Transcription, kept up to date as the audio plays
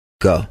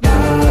Go.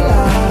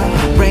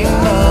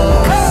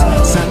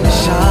 Rainbows,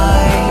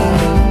 sunshine.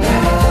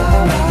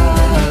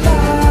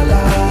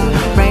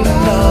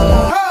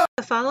 Rainbow.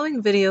 The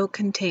following video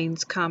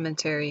contains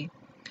commentary.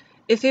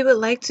 If you would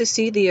like to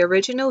see the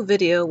original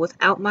video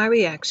without my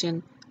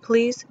reaction,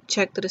 please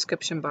check the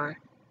description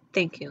bar.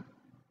 Thank you.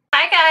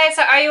 Hi guys,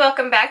 how are you?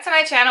 Welcome back to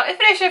my channel. If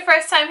it is your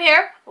first time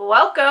here,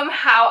 welcome.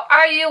 How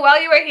are you?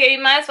 While you are here,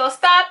 you might as well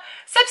stop,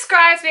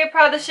 subscribe to be a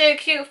part of the Shit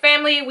Cute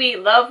family. We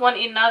love one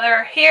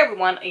another here,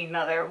 one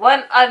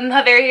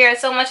another here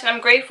so much, and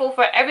I'm grateful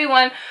for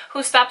everyone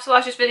who stops to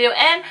watch this video.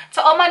 And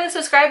to all my new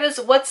subscribers,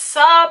 what's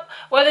up?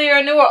 Whether you're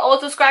a new or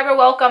old subscriber,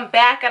 welcome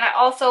back. And I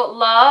also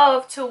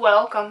love to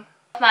welcome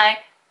my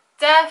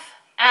deaf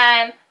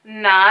and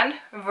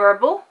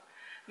non-verbal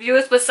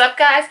viewers. What's up,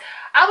 guys?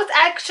 I was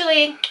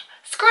actually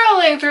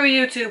scrolling through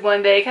YouTube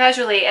one day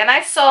casually, and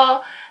I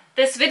saw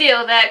this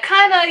video that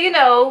kind of, you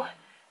know,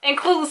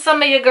 includes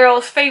some of your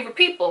girls' favorite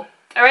people.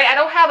 Alright, I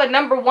don't have a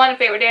 #1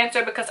 favorite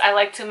dancer because I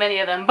like too many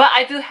of them, but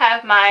I do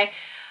have my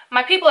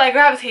people I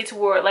gravitate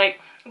toward. Like,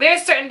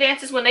 there's certain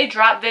dancers when they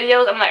drop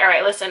videos, I'm like,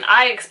 alright, listen,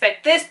 I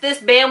expect this,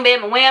 bam,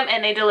 bam, and wham,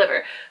 and they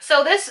deliver.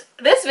 So this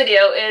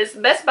video is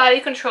best body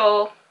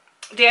control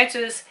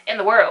dancers in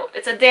the world.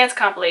 It's a dance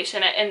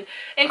compilation and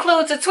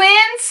includes the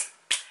twins,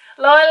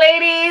 Lola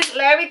ladies,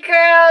 Larry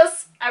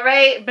girls,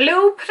 alright,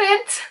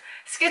 Bluprint,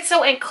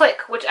 Skitzo, and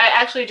Klick, which I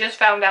actually just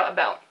found out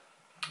about.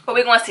 But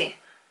we're gonna see.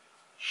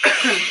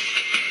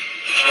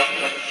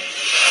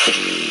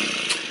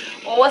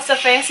 Oh, what's the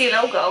fancy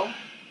logo?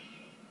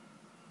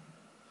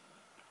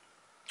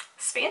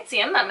 It's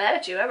fancy, I'm not mad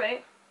at you,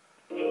 alright.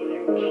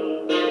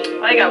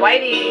 Oh, you got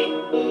Whitey.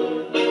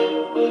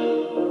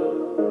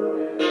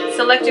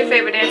 Select your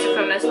favorite dancer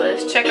from this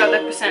list. Check out the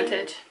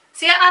percentage.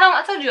 See,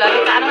 I told you, I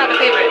don't have a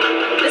favorite.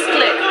 This is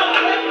Klick.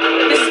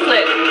 This is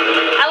Klick.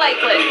 I like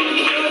Klick.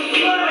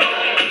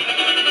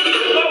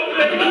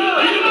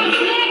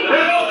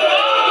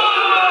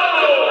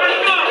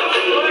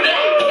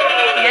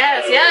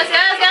 Yes, yes,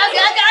 yes, yes,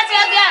 yes, yes,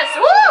 yes, yes.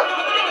 Woo!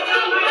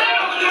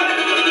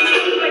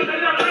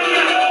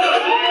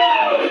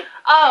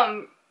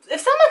 If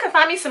someone can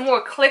find me some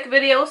more Klick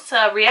videos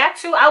to react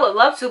to, I would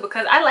love to,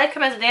 because I like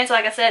him as a dancer.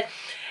 Like I said,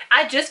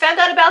 I just found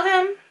out about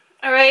him.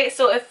 Alright,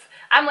 so if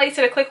I'm late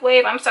to the Klick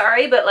wave, I'm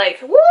sorry, but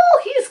like, woo,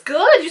 he's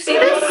good. You see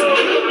this?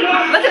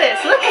 Look at this.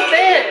 Look at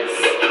this.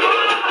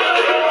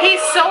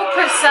 He's so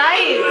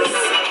precise.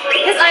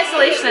 His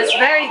isolation is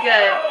very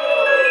good.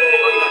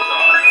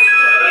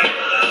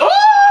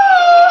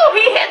 Ooh,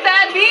 he hit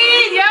that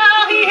beat,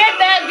 y'all. He hit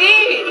that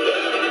beat.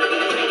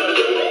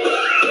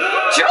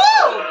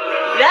 True.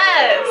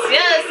 Yes,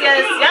 yes,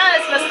 yes, yes,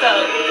 mister.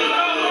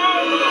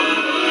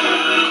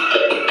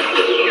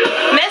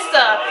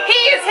 He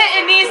is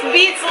hitting these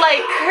beats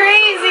like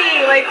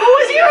crazy. Like, who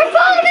is your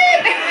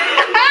opponent?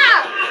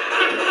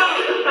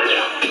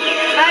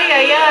 Ay,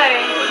 ay, ay.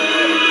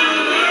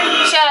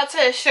 Shout out to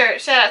his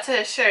shirt. Shout out to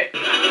his shirt.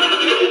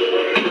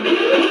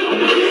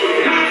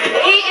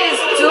 He is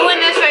doing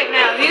this right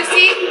now. Do you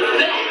see?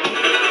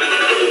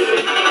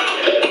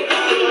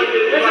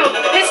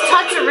 His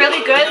touch are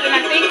really good, and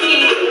I think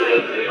he...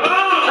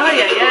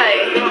 Ay, ay, ay.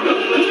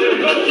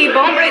 He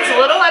bone breaks a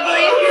little, I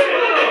believe.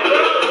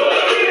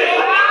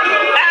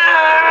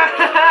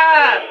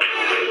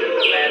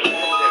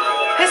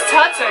 His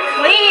tuts are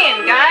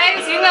clean,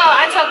 guys. You know,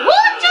 I talk.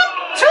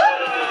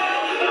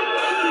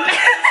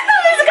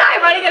 This guy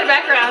running in the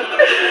background.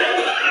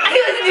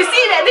 Did you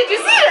see that? Did you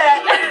see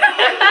that?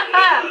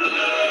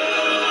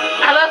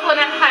 I love when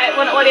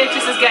the audience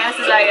just as gassed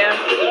as I am.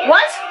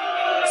 What?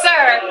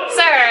 Sir,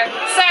 sir,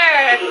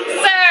 sir,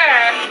 sir.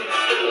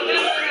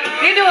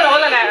 You're doing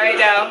all of that right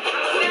now.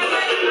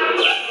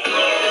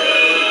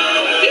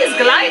 He's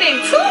gliding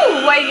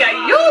too. Why are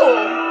you?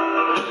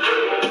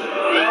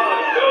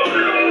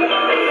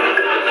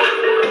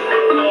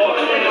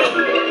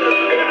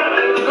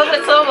 Look at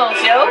the slow-mo,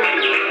 yo.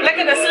 Look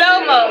at the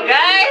slow-mo,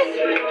 guys.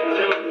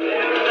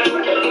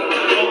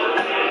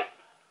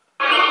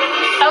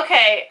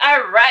 Okay,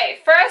 alright.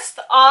 First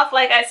off,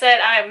 like I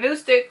said, I am new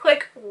to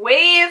Klick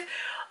wave.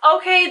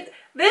 Okay,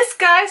 this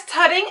guy's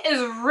tutting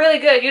is really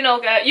good. You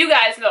know, you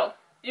guys know.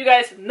 You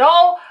guys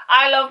know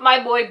I love my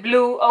boy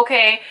Blue,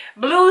 okay?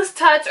 Blue's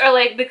tuts are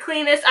like the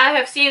cleanest I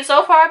have seen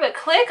so far, but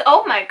Klick,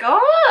 oh my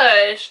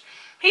gosh.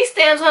 He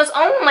stands on his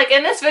own. Like,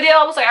 in this video,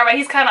 I was like, alright,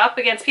 he's kind of up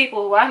against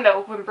people who I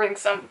know can bring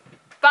some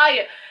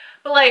fire.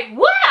 But like,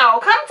 wow,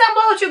 comment down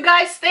below what you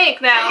guys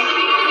think now.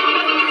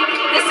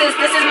 This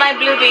is my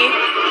Bluebee.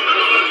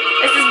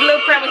 This is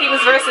Bluprint when he was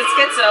versus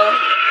Skitzo.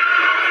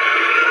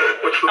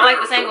 I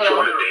like this angle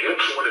though.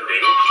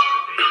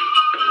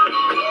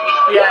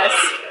 Yes.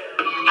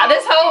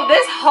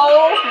 This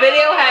whole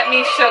video had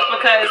me shook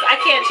because I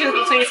can't choose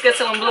between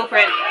Skitzo and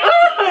Bluprint.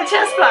 Ooh,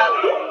 chest pop.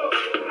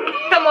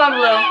 Come on,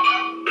 Blue.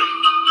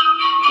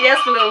 Yes,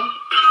 Blue.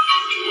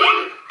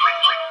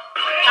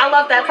 I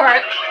love that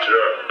part.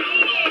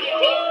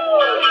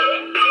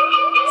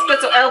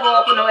 Skitzo elbow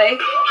up and away.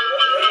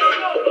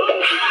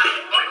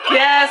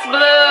 Yes,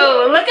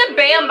 Blue. Look at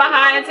Bam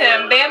behind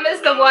him. Bam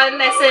is the one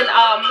that's in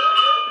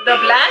the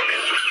black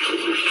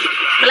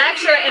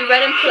shirt and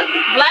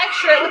black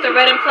shirt with the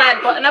red and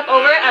plaid button up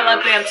over it. I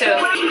love them too.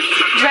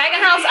 Dragon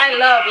House, I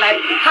love, like,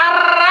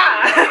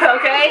 ha,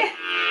 okay?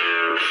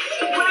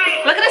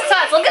 Look at his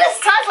touch. Look at his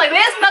touch. Like,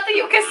 there's nothing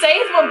you can say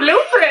for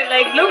Bluprint.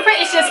 Like,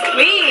 Bluprint is just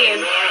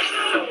clean.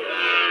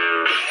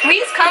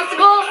 He's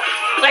comfortable.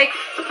 Like,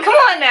 come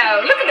on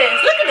now. Look at this.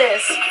 Look at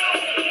this.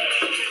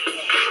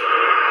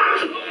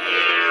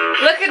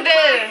 Look at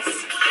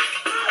this.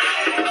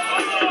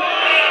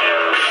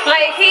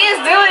 Like, he is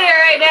doing it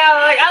right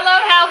now. Like, I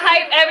love how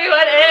hype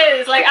everyone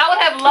is. Like, I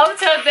would have loved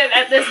to have been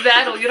at this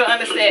battle. You don't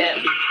understand.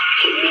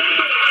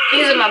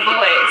 These are my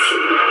boys.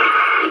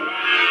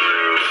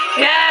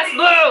 Yes,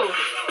 Blue!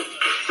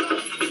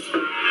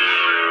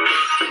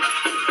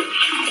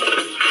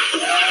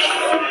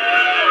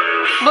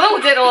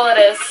 Blue did all of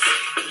this.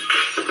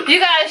 You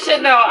guys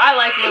should know I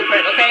like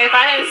Bluprint, okay? If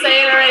I didn't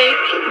say it already,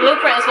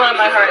 Bluprint is one of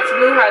my hearts.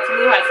 Blue hearts,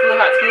 blue hearts, blue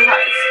hearts, blue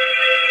hearts.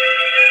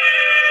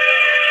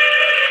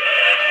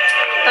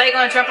 Are you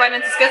gonna jump right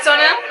into Skitzo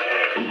now?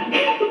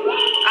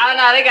 I don't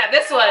know, they got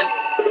this one.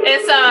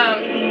 It's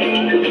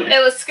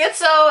it was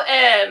Skitzo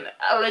and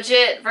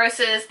Legit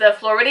versus the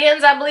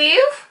Floridians, I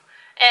believe.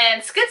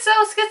 And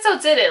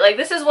Skitzo did it. Like,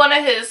 this is one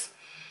of his,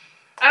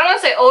 I don't want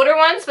to say older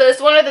ones, but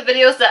it's one of the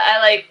videos that I,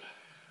 like,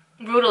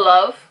 grew to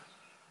love.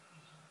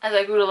 As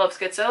I grew to love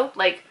Skitzo.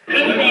 Like,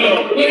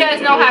 you guys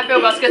know how I feel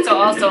about Skitzo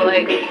also.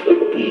 Like,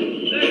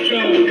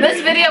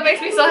 this video makes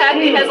me so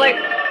happy. It has, like,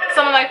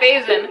 some of my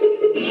faves in.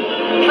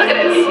 Look at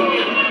this.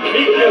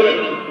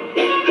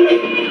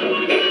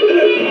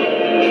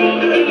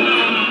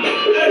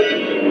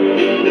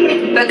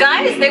 The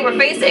guys they were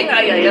facing,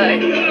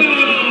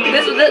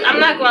 this was it. I'm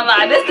not gonna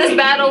lie. This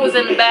battle was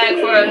in the bag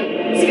for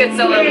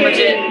Skitzo and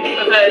Legit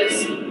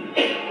because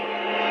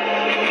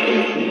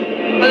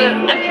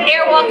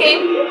airwalking.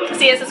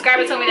 See, a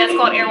subscriber told me that's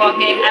called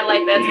airwalking. I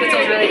like that.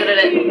 Skitzo's really good at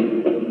it.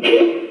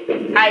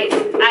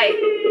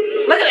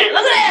 Look at that!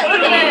 Look at that!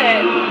 Look at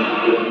that!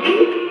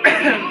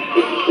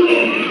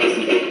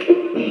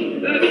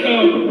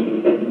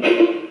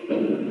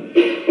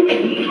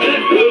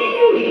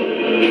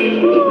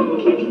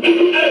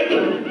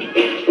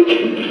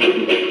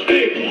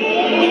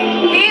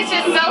 He's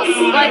just so,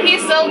 like,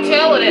 he's so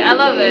chill with it. I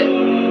love it.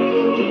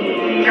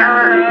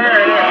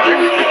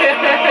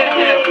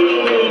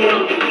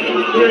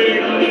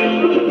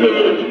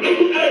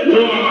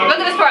 Look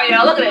at this part,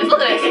 y'all. Look at this.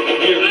 Look at this.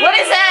 What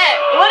is that?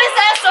 What is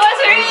that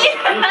sorcery?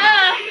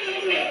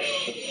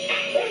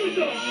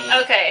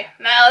 Okay,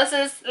 now this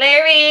is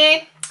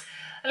Larry.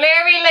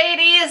 Larry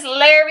ladies,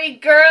 Larry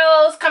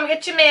girls, come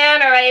get your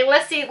man, alright?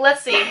 Let's see.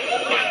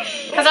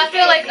 Because I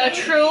feel like a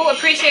true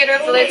appreciator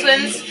of the Late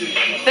Twins,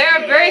 there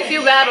are very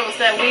few battles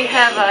that we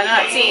have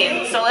not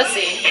seen. So let's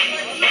see.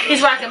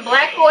 He's rocking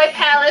Black Boy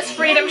Palace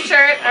Freedom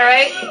shirt,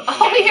 alright?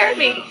 Oh, he heard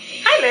me.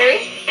 Hi,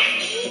 Larry.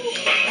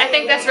 I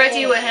think that's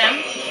Reggie with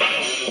him.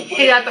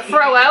 He got the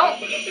fro out.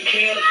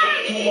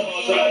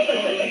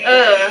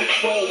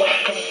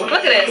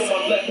 Look at this.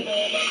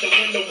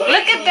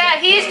 Look at that.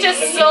 He's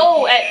just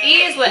so at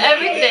ease with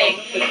everything.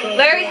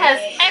 Larry has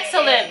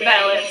excellent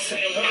balance.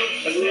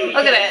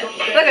 Look at that.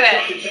 Look at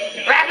that.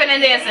 Rapping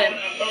and dancing.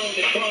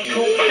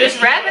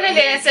 Just rapping and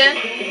dancing.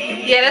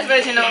 Yeah, that's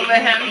Reggie over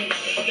him.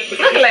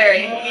 Look at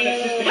Larry.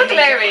 Look at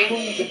Larry.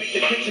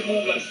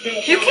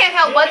 You can't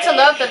help but to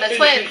love the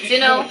twins, you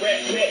know.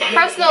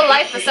 Personal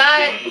life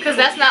aside, because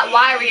that's not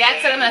why I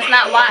react to them. That's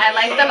not why I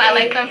like them. I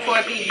like them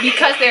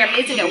because they're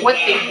amazing at what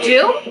they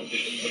do.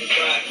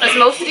 As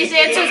most of these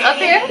dancers up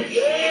here,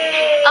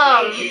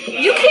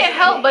 you can't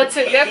help but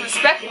to give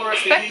respect where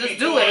respect is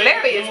due, and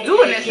Larry is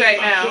doing this right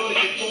now.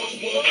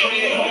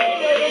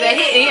 That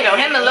he, you know,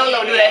 him and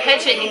Lolo do that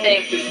head shaking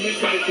thing.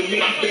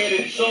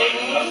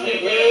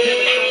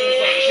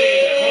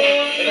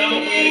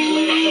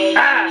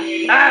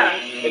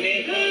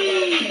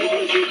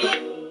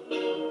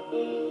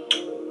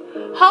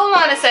 Hold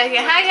on a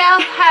second. How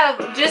y'all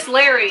have just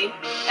Larry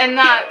and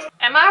not?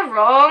 Am I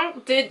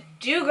wrong? Did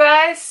you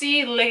guys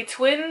see Late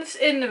Twins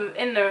in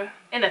the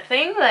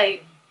thing?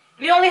 Like,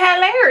 you only had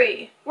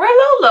Larry. Where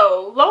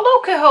Lolo?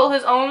 Lolo could hold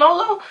his own.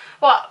 Lolo.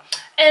 Well,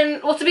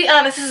 to be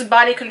honest, this is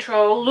body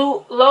control.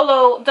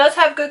 Lolo does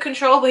have good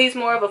control, but he's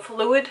more of a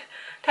fluid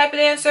type of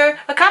dancer.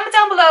 But comment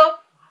down below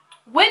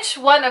which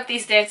one of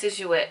these dancers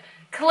you with.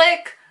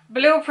 Klick,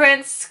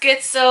 Bluprint,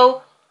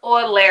 Skitzo,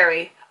 or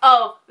Larry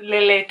of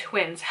Lele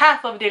Twins.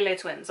 Half of the Lele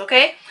Twins,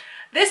 okay?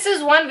 This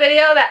is one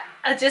video that,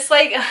 just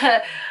like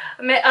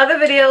other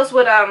videos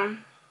with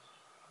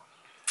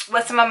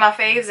some of my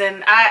faves,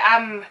 and I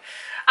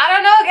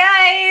don't know,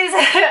 guys.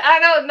 I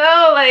don't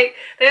know. Like,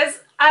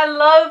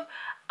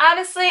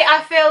 honestly,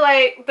 I feel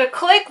like the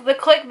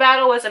Klick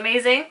battle was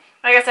amazing.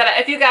 Like I said,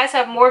 if you guys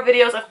have more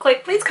videos of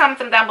Klick, please comment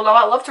them down below.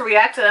 I'd love to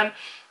react to them.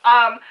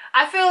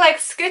 I feel like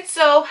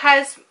Skitzo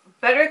has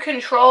better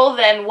control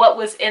than what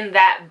was in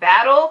that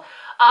battle.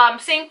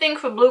 Same thing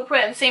for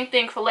Bluprint and same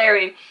thing for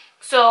Larry.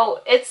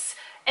 So it's,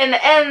 in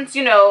the end,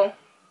 you know,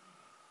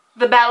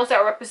 the battles that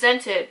were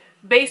represented,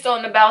 based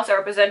on the battles that were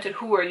represented,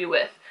 who are you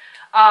with?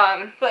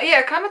 But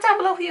yeah, comment down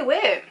below who you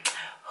with.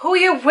 Who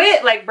you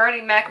with, like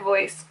Bernie Mac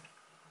voice.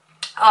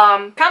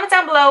 Comment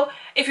down below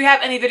if you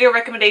have any video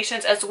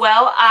recommendations as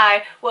well.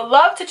 I would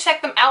love to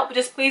check them out, but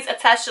just please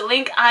attach the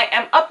link. I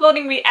am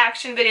uploading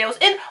reaction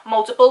videos in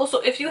multiple, so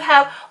if you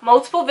have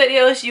multiple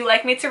videos you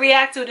like me to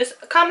react to,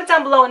 just comment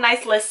down below a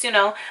nice list, you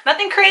know,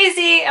 nothing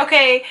crazy,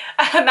 okay?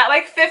 Not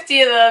like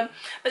 50 of them,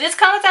 but just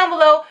comment down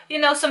below, you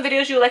know, some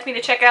videos you would like me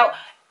to check out,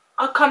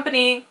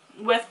 accompanying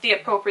with the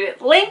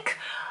appropriate link.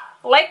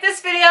 Like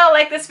this video,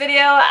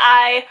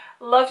 I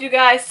love you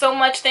guys so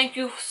much. Thank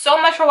you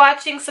so much for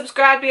watching.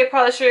 Subscribe, be a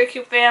part of the Sugar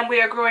Cube fam. We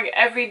are growing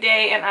every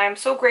day, and I am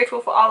so grateful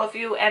for all of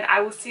you, and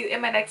I will see you in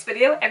my next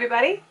video.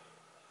 Everybody,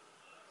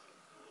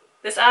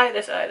 this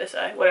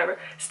eye, whatever.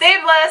 Stay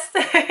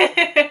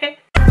blessed.